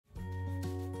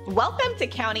Welcome to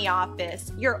County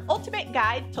Office, your ultimate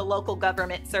guide to local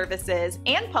government services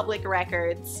and public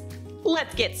records.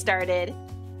 Let's get started.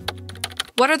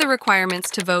 What are the requirements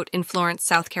to vote in Florence,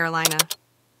 South Carolina?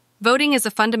 Voting is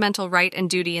a fundamental right and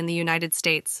duty in the United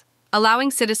States,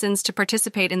 allowing citizens to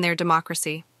participate in their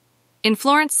democracy. In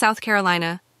Florence, South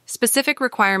Carolina, specific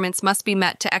requirements must be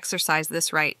met to exercise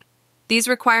this right. These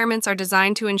requirements are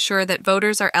designed to ensure that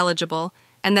voters are eligible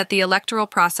and that the electoral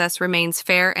process remains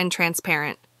fair and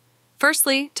transparent.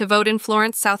 Firstly, to vote in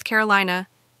Florence, South Carolina,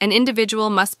 an individual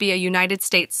must be a United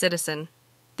States citizen.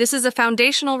 This is a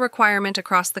foundational requirement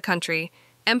across the country,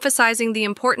 emphasizing the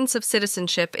importance of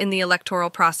citizenship in the electoral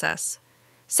process.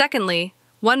 Secondly,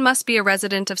 one must be a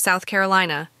resident of South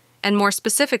Carolina, and more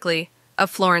specifically, of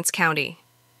Florence County.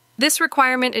 This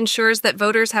requirement ensures that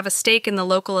voters have a stake in the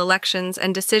local elections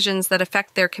and decisions that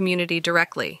affect their community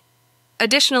directly.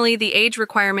 Additionally, the age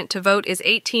requirement to vote is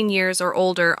 18 years or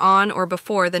older on or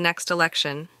before the next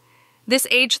election. This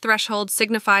age threshold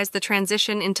signifies the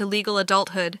transition into legal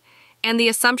adulthood and the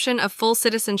assumption of full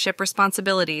citizenship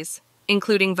responsibilities,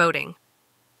 including voting.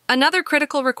 Another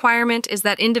critical requirement is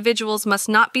that individuals must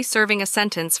not be serving a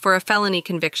sentence for a felony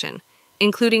conviction,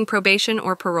 including probation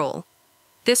or parole.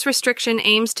 This restriction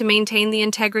aims to maintain the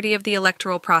integrity of the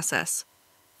electoral process.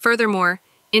 Furthermore,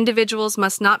 individuals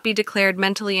must not be declared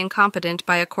mentally incompetent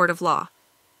by a court of law.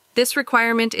 This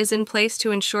requirement is in place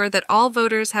to ensure that all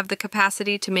voters have the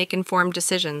capacity to make informed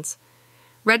decisions.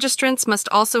 Registrants must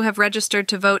also have registered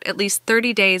to vote at least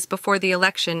 30 days before the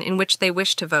election in which they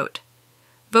wish to vote.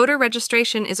 Voter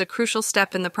registration is a crucial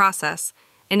step in the process,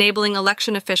 enabling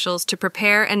election officials to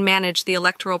prepare and manage the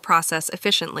electoral process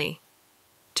efficiently.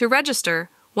 To register,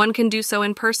 one can do so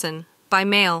in person, by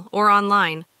mail, or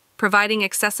online, providing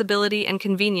accessibility and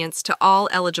convenience to all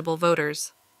eligible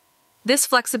voters. This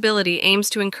flexibility aims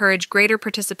to encourage greater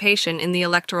participation in the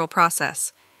electoral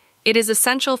process. It is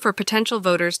essential for potential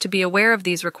voters to be aware of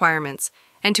these requirements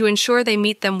and to ensure they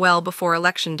meet them well before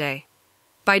Election Day.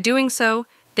 By doing so,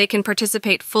 they can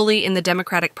participate fully in the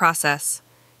democratic process,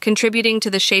 contributing to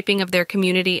the shaping of their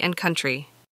community and country.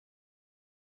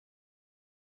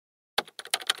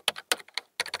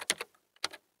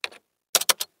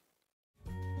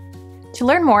 To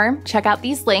learn more, check out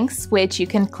these links, which you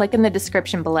can click in the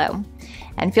description below.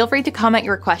 And feel free to comment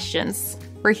your questions.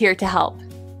 We're here to help.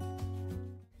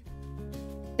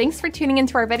 Thanks for tuning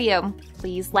into our video.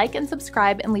 Please like and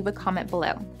subscribe and leave a comment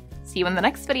below. See you in the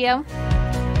next video.